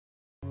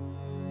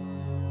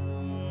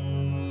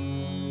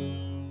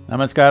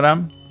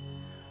Namaskaram.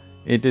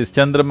 It is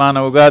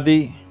Chandramana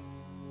Ugadi.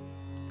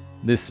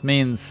 This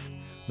means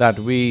that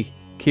we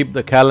keep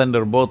the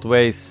calendar both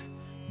ways,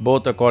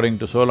 both according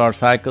to solar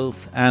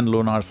cycles and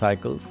lunar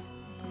cycles.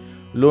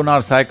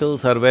 Lunar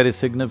cycles are very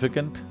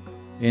significant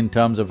in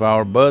terms of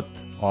our birth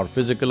or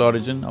physical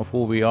origin of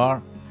who we are,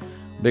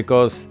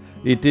 because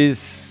it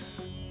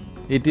is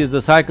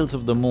the cycles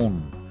of the moon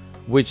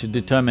which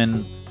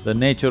determine the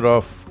nature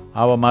of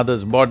our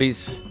mother's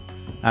bodies,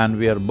 and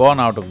we are born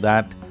out of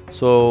that.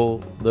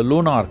 So, the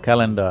lunar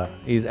calendar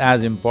is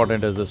as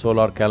important as the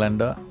solar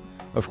calendar.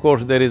 Of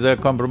course, there is a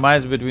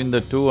compromise between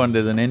the two and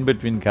there's an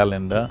in-between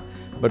calendar,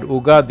 but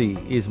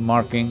Ugadi is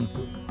marking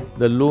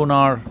the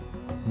lunar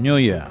new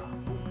year.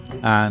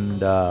 And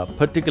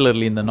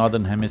particularly in the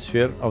northern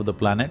hemisphere of the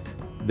planet,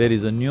 there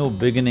is a new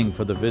beginning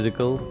for the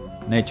physical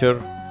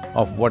nature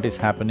of what is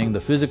happening.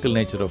 The physical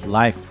nature of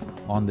life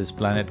on this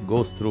planet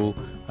goes through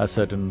a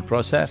certain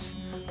process.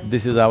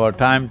 This is our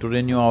time to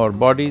renew our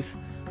bodies,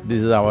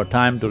 this is our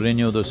time to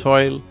renew the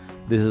soil,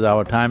 this is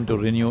our time to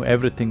renew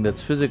everything that's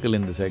physical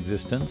in this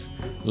existence.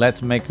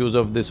 Let's make use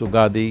of this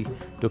Ugadi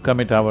to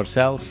commit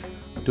ourselves,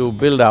 to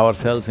build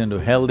ourselves into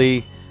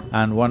healthy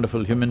and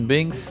wonderful human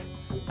beings.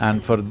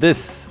 And for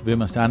this, we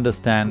must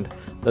understand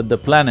that the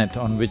planet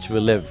on which we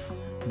live,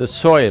 the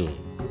soil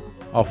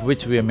of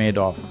which we are made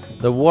of,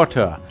 the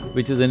water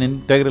which is an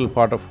integral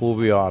part of who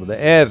we are, the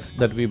air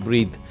that we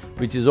breathe,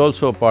 which is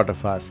also a part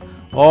of us,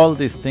 all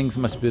these things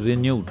must be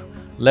renewed.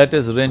 Let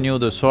us renew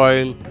the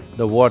soil,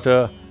 the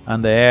water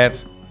and the air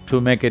to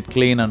make it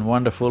clean and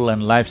wonderful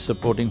and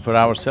life-supporting for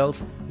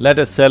ourselves. Let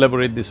us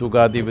celebrate this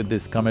Ugadi with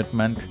this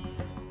commitment.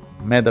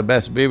 May the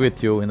best be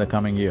with you in the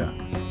coming year.